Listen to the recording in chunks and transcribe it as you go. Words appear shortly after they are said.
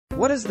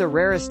What is the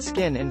rarest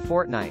skin in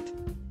Fortnite?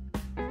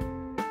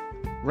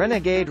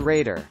 Renegade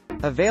Raider.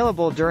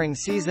 Available during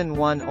Season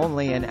 1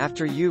 only and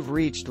after you've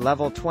reached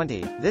level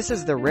 20, this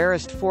is the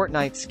rarest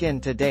Fortnite skin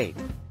to date.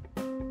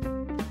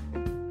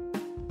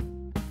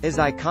 Is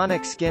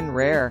iconic skin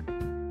rare?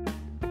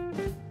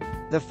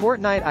 The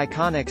Fortnite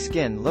iconic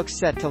skin looks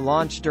set to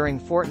launch during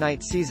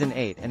Fortnite Season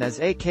 8 and is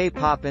a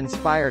K-pop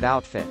inspired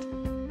outfit.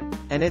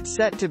 And it's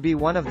set to be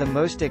one of the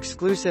most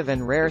exclusive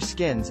and rare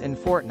skins in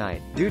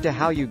Fortnite, due to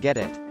how you get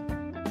it.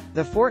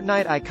 The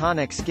Fortnite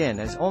iconic skin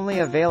is only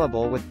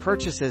available with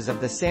purchases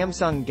of the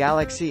Samsung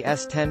Galaxy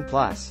S10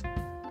 Plus.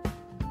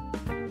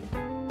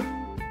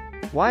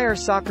 Why are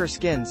soccer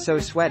skins so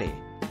sweaty?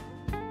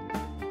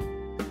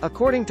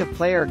 According to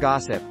player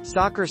gossip,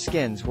 soccer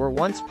skins were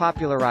once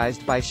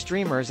popularized by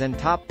streamers and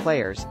top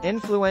players,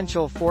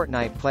 influential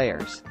Fortnite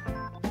players.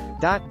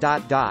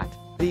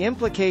 The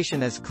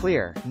implication is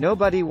clear: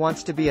 nobody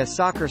wants to be a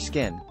soccer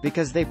skin,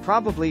 because they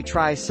probably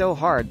try so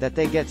hard that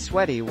they get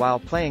sweaty while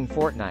playing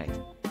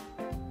Fortnite.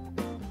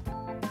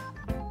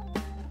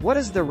 What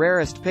is the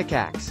rarest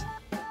pickaxe?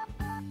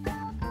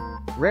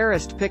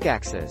 Rarest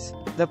pickaxes.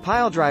 The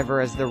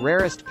piledriver is the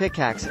rarest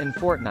pickaxe in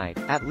Fortnite,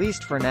 at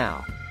least for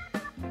now.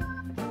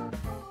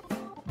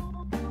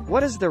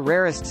 What is the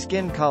rarest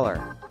skin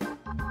color?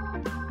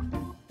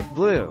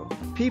 Blue.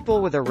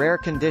 People with a rare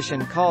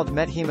condition called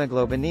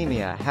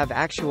methemoglobinemia have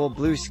actual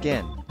blue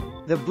skin.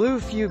 The blue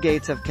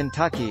fugates of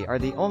Kentucky are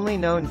the only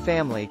known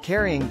family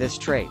carrying this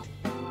trait.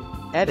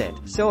 Edit.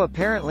 So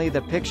apparently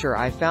the picture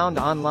I found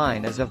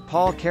online is of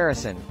Paul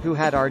Carrison, who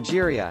had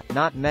Argyria,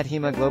 not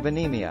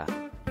methemoglobinemia.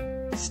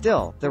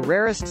 Still, the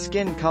rarest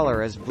skin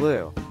color is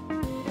blue.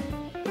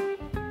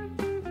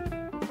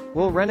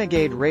 Will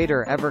Renegade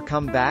Raider ever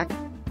come back?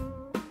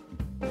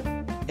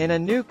 In a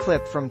new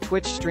clip from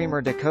Twitch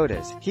streamer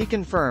Dakotas, he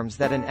confirms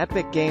that an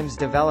Epic Games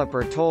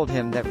developer told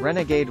him that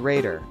Renegade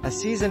Raider, a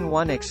Season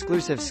 1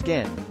 exclusive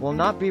skin, will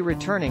not be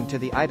returning to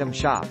the item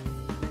shop.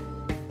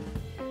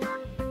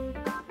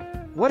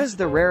 What is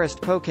the rarest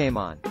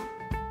Pokémon?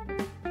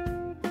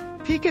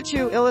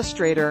 Pikachu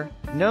Illustrator.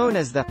 Known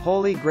as the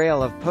Holy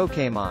Grail of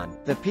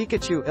Pokémon, the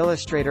Pikachu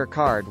Illustrator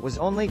card was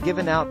only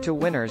given out to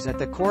winners at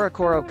the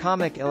Korokoro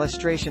Comic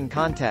Illustration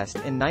Contest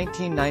in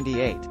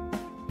 1998.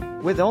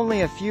 With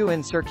only a few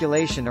in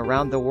circulation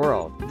around the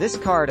world, this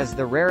card is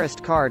the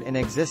rarest card in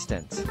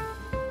existence.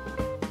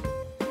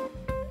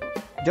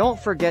 Don't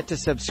forget to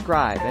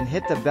subscribe and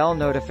hit the bell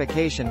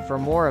notification for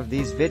more of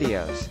these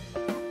videos.